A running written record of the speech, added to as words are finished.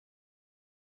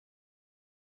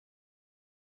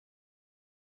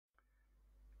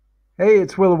Hey,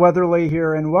 it's Will Weatherly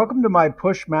here, and welcome to my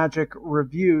Push Magic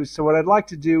review. So what I'd like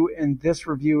to do in this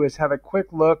review is have a quick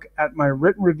look at my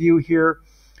written review here,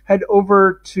 head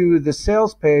over to the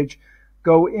sales page,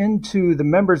 go into the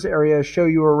members area, show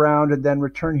you around, and then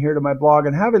return here to my blog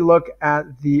and have a look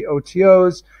at the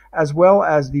OTOs as well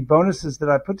as the bonuses that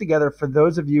I put together for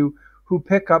those of you who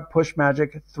pick up Push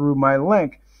Magic through my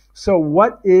link. So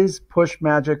what is Push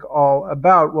Magic all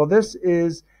about? Well, this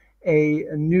is a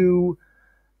new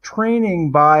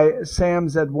training by Sam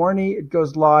Zadworny. It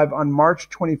goes live on March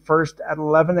 21st at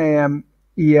 11 a.m.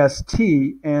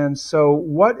 EST. And so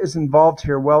what is involved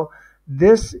here? Well,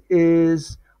 this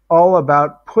is all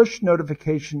about push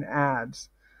notification ads.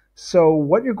 So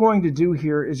what you're going to do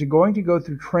here is you're going to go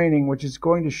through training, which is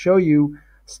going to show you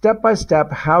step by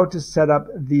step how to set up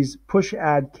these push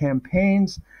ad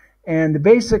campaigns. And the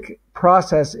basic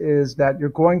process is that you're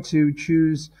going to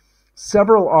choose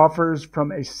several offers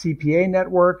from a CPA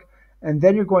network, and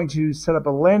then you're going to set up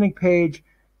a landing page,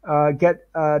 get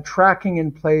tracking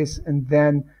in place, and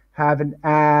then have an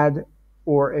ad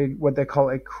or what they call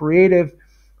a creative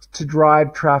to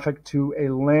drive traffic to a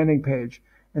landing page.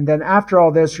 And then after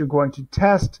all this, you're going to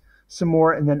test some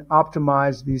more and then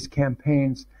optimize these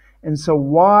campaigns. And so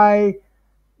why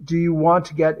do you want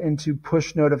to get into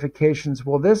push notifications?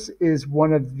 Well, this is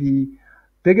one of the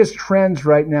biggest trends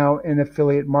right now in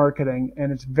affiliate marketing,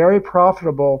 and it's very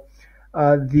profitable.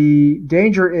 The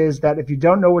danger is that if you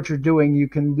don't know what you're doing, you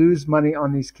can lose money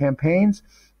on these campaigns.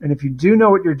 And if you do know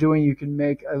what you're doing, you can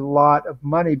make a lot of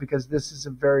money because this is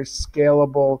a very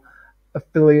scalable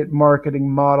affiliate marketing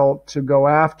model to go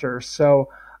after. So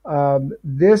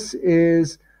this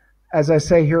is, as I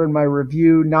say here in my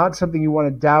review, not something you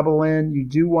want to dabble in. You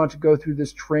do want to go through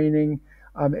this training.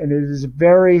 And it is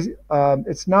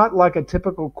it's not like a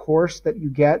typical course that you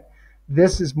get.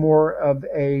 This is more of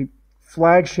a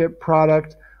flagship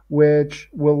product which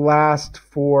will last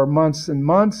for months and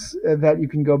months that you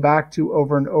can go back to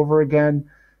over and over again.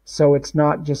 So it's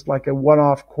not just like a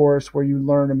one-off course where you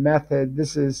learn a method.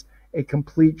 This is a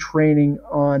complete training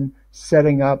on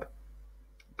setting up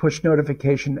push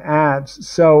notification ads.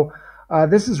 So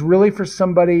this is really for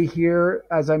somebody here,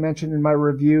 as I mentioned in my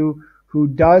review, who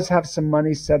does have some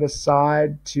money set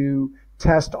aside to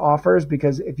test offers,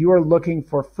 because if you are looking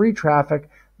for free traffic,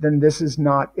 then this is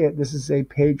not it. This is a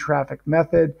paid traffic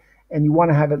method, and you want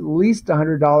to have at least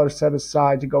 $100 set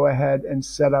aside to go ahead and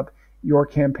set up your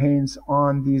campaigns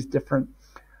on these different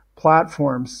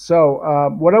platforms.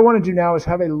 So what I want to do now is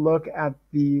have a look at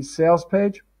the sales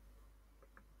page.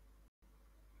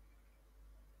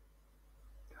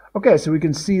 Okay, so we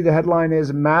can see the headline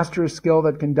is master a skill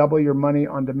that can double your money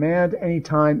on demand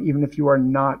anytime, even if you are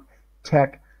not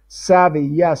tech savvy.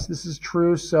 Yes, this is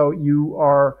true. So you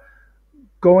are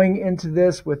going into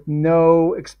this with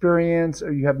no experience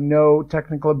or you have no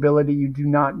technical ability. You do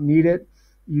not need it.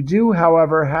 You do,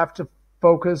 however, have to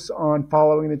focus on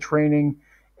following the training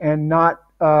and not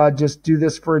just do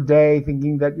this for a day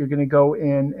thinking that you're going to go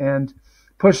in and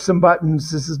push some buttons.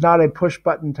 This is not a push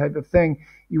button type of thing.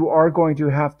 You are going to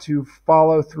have to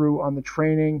follow through on the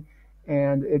training,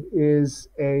 and it is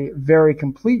a very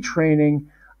complete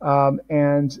training,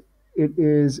 and it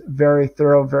is very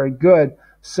thorough, very good.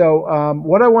 So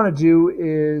what I want to do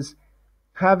is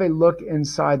have a look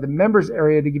inside the members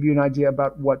area to give you an idea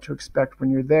about what to expect when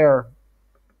you're there.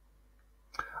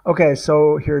 Okay,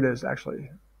 so here it is actually.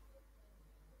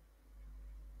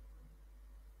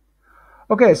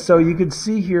 Okay, so you can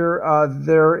see here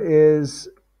there is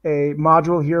a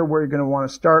module here where you're going to want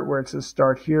to start, where it says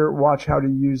start here, watch how to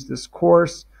use this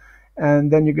course. And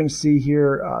then you're going to see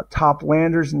here top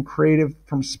landers and creative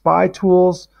from Spy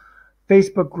Tools,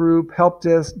 Facebook group, help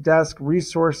desk,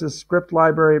 resources, script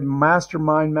library,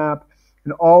 mastermind map,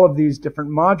 and all of these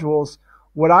different modules.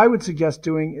 What I would suggest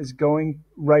doing is going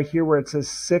right here where it says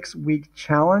 6-week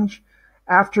challenge.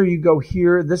 After you go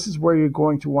here, this is where you're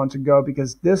going to want to go,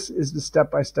 because this is the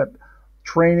step-by-step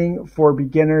training for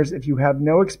beginners. If you have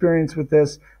no experience with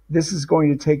this, this is going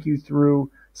to take you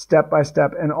through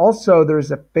step-by-step. And also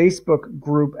there's a Facebook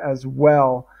group as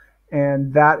well,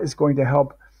 and that is going to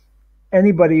help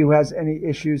anybody who has any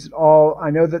issues at all. I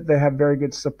know that they have very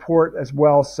good support as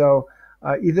well. So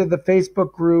either the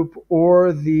Facebook group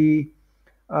or the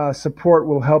support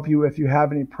will help you if you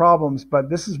have any problems.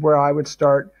 But this is where I would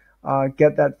start.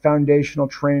 Get that foundational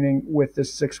training with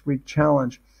this 6-week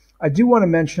challenge. I do want to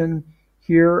mention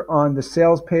here on the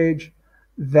sales page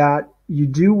that you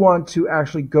do want to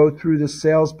actually go through the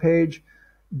sales page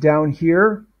down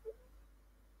here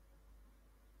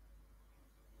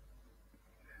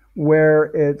where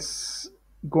it's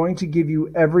going to give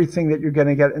you everything that you're going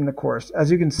to get in the course. As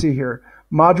you can see here,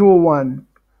 Module 1,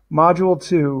 Module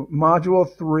 2, Module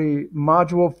 3,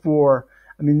 Module 4.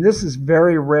 I mean, this is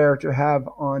very rare to have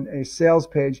on a sales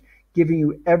page, giving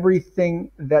you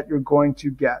everything that you're going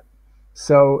to get.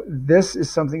 So this is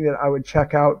something that I would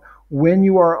check out when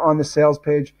you are on the sales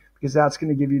page, because that's going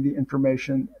to give you the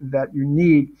information that you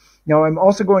need. Now, I'm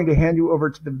also going to hand you over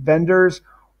to the vendors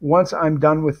once I'm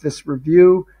done with this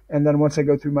review. And then once I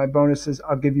go through my bonuses,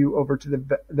 I'll give you over to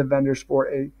the vendors for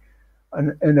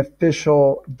an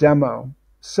official demo.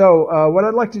 So what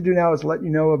I'd like to do now is let you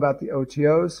know about the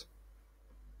OTOs.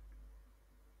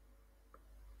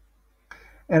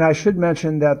 And I should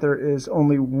mention that there is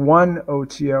only one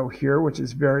OTO here, which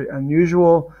is very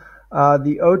unusual.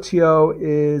 The OTO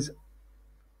is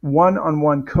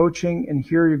one-on-one coaching, and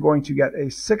here you're going to get a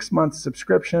 6-month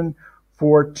subscription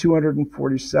for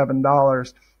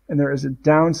 $247. And there is a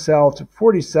downsell to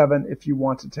 $47 if you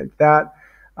want to take that.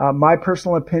 My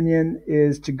personal opinion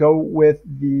is to go with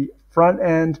the front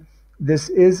end. This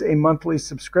is a monthly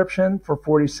subscription for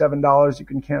 $47. You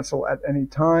can cancel at any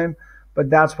time, but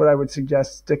that's what I would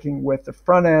suggest, sticking with the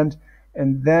front end.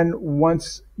 And then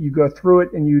once you go through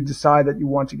it and you decide that you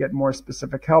want to get more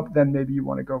specific help, then maybe you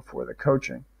want to go for the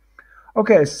coaching.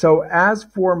 Okay, so as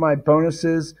for my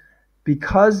bonuses,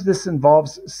 because this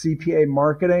involves CPA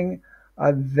marketing,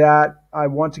 that I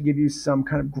want to give you some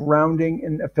kind of grounding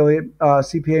in affiliate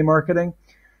CPA marketing.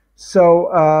 So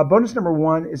bonus number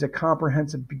 1 is a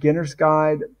comprehensive beginner's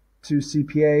guide to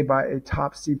CPA by a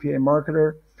top CPA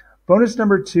marketer. Bonus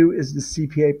number 2 is the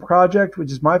CPA project,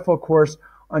 which is my full course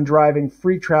on driving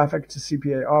free traffic to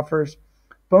CPA offers.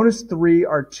 Bonus 3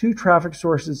 are 2 traffic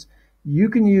sources you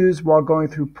can use while going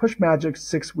through Push Magic's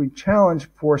 6-week challenge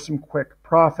for some quick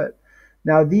profit.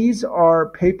 Now, these are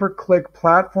pay-per-click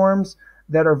platforms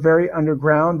that are very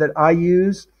underground that I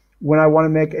use when I want to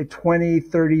make a $20,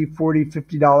 $30, $40,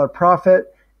 $50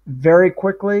 profit very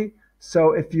quickly.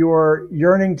 So if you're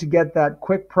yearning to get that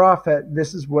quick profit,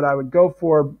 this is what I would go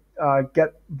for.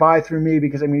 Buy through me,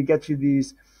 because I'm going to get you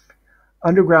these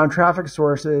underground traffic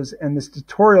sources and this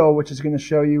tutorial, which is going to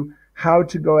show you how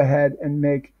to go ahead and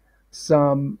make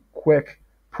some quick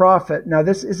profit. Now,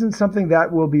 this isn't something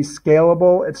that will be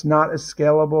scalable. It's not as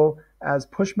scalable as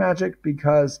Push Magic,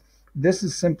 because this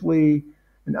is simply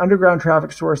an underground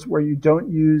traffic source where you don't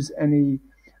use any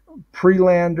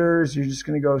pre-landers. You're just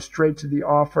going to go straight to the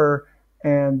offer,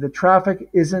 and the traffic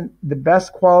isn't the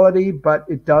best quality, but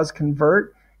it does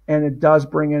convert and it does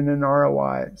bring in an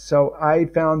ROI. So I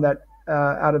found that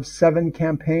out of 7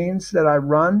 campaigns that I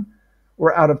run,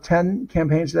 or out of 10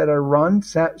 campaigns that I run,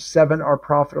 7 are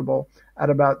profitable at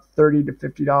about $30 to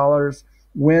 $50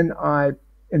 when I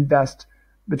invest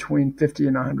between 50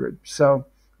 and 100. So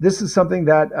this is something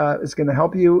that is going to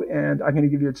help you, and I'm going to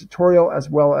give you a tutorial as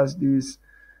well as these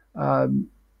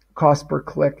cost per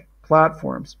click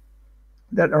platforms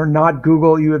that are not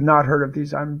Google. You have not heard of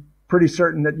these. I'm pretty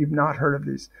certain that you've not heard of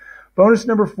these. Bonus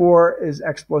number 4 is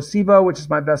Explosivo, which is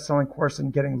my best-selling course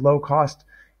in getting low-cost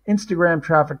Instagram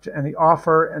traffic to any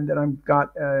offer. And then I've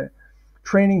got a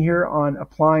training here on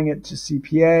applying it to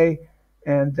CPA.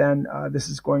 And then this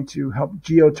is going to help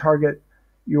geo-target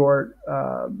your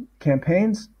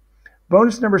campaigns.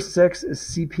 Bonus number 6 is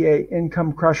CPA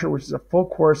Income Crusher, which is a full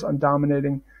course on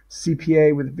dominating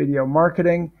CPA with video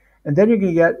marketing. And then you're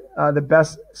going to get the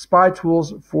best spy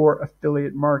tools for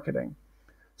affiliate marketing.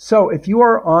 So if you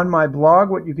are on my blog,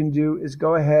 what you can do is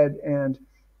go ahead and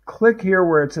click here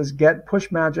where it says Get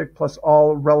Push Magic plus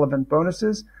all relevant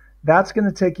bonuses. That's going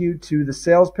to take you to the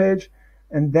sales page.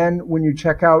 And then when you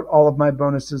check out, all of my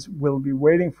bonuses will be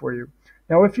waiting for you.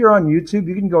 Now, if you're on YouTube,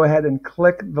 you can go ahead and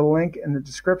click the link in the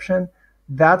description.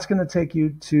 That's going to take you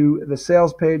to the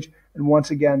sales page. And once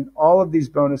again, all of these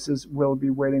bonuses will be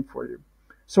waiting for you.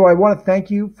 So I want to thank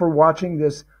you for watching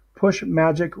this Push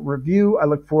Magic review. I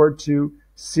look forward to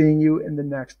seeing you in the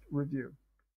next review.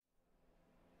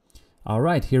 All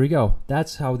right, here we go.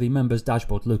 That's how the members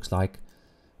dashboard looks like.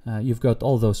 You've got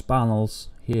all those panels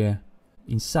here.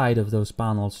 Inside of those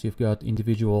panels, you've got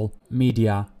individual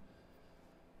media,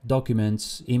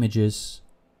 documents, images,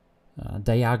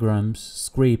 diagrams,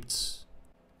 scripts.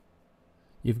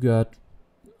 You've got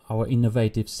our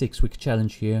innovative 6-week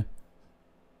challenge here.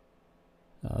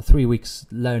 3 weeks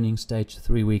learning stage,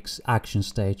 3 weeks action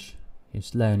stage.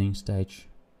 Here's learning stage.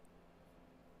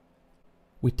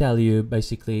 We tell you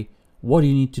basically what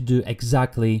you need to do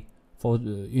exactly for,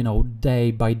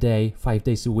 day by day, 5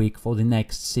 days a week for the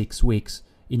next 6 weeks,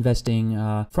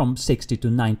 investing from 60 to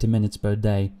 90 minutes per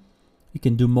day. You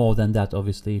can do more than that,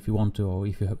 obviously, if you want to, or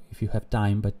if you have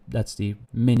time, but that's the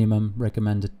minimum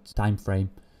recommended time frame.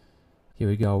 Here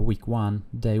we go. Week 1,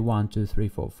 day 1, 2, 3,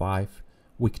 4, 5.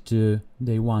 Week 2,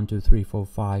 day 1, 2, 3, 4,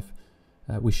 5.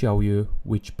 we show you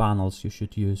which panels you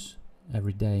should use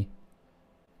every day.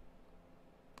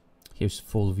 Here's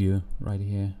full view right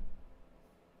here.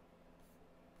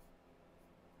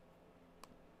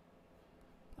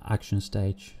 Action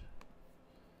stage.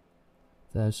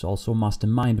 There's also master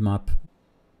mind map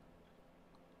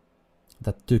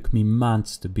that took me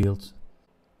months to build.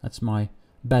 That's my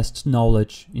best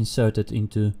knowledge inserted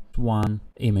into one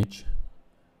image.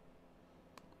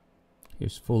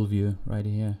 Here's full view right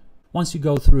here. Once you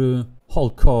go through whole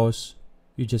course,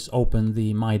 you just open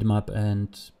the mind map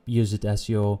and use it as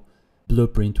your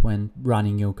blueprint when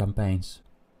running your campaigns.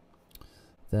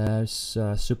 There's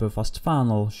a super fast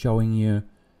funnel showing you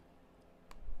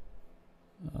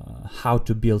how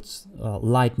to build a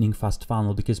lightning fast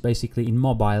funnel, because basically in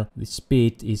mobile the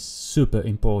speed is super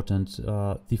important.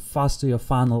 The faster your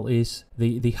funnel is,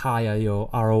 the higher your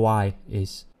ROI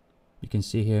is. You can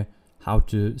see here how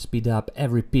to speed up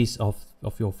every piece of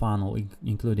your funnel,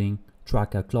 including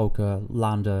tracker, cloaker,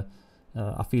 lander,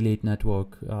 affiliate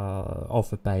network,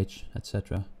 offer page,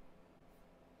 etc.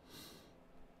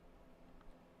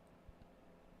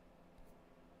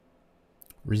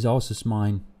 Resources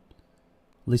mine.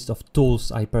 List of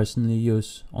tools I personally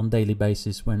use on daily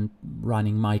basis when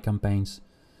running my campaigns.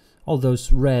 All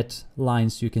those red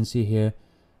lines you can see here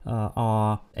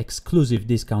are exclusive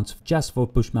discounts just for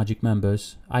Push Magic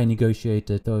members. I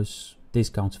negotiated those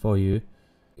discounts for you.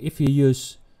 If you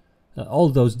use all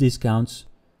those discounts,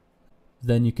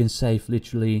 then you can save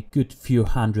literally good few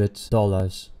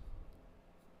 $100.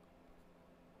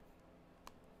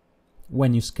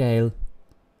 When you scale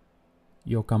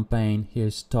your campaign,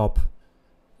 here's top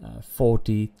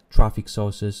 40 traffic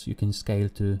sources you can scale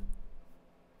to.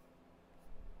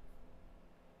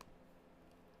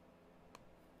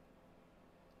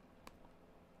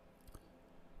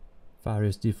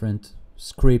 Various different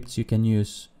scripts you can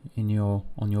use in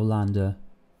on your lander.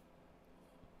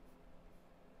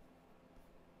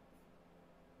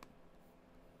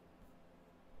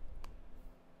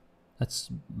 That's,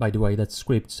 by the way, that's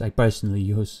scripts I personally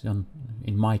use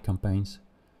in my campaigns.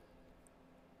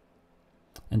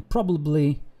 And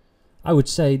probably I would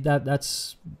say that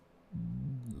that's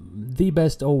the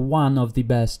best, or one of the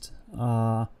best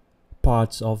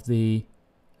parts of the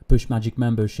Push Magic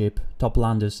membership: top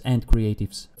landers and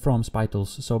creatives from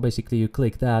Spitals. So basically you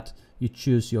click that, you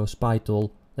choose your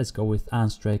Spital. Let's go with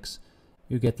Anstrex.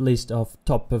 You get list of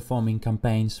top performing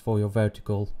campaigns for your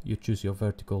vertical. You choose your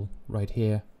vertical right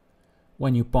here.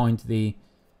 When you point the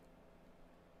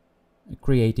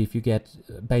creative, you get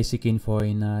basic info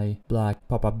in a black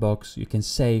pop-up box. You can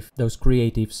save those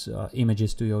creatives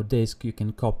images to your disk. You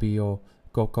can copy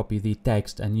the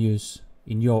text and use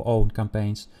in your own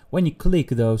campaigns. When you click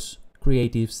those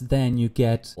creatives, then you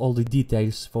get all the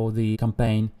details for the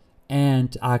campaign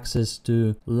and access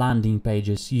to landing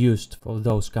pages used for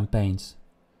those campaigns.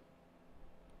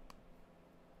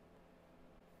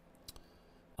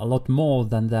 A lot more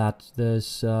than that.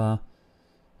 There's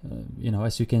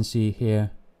as you can see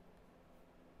here,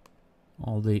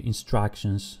 all the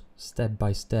instructions step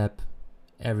by step,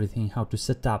 everything, how to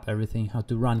set up everything, how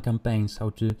to run campaigns, how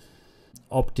to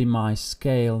optimize,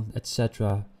 scale,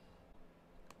 etc.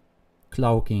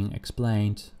 Cloaking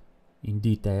explained in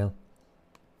detail.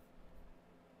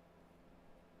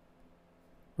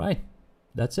 Right,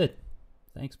 that's it.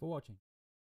 Thanks for watching.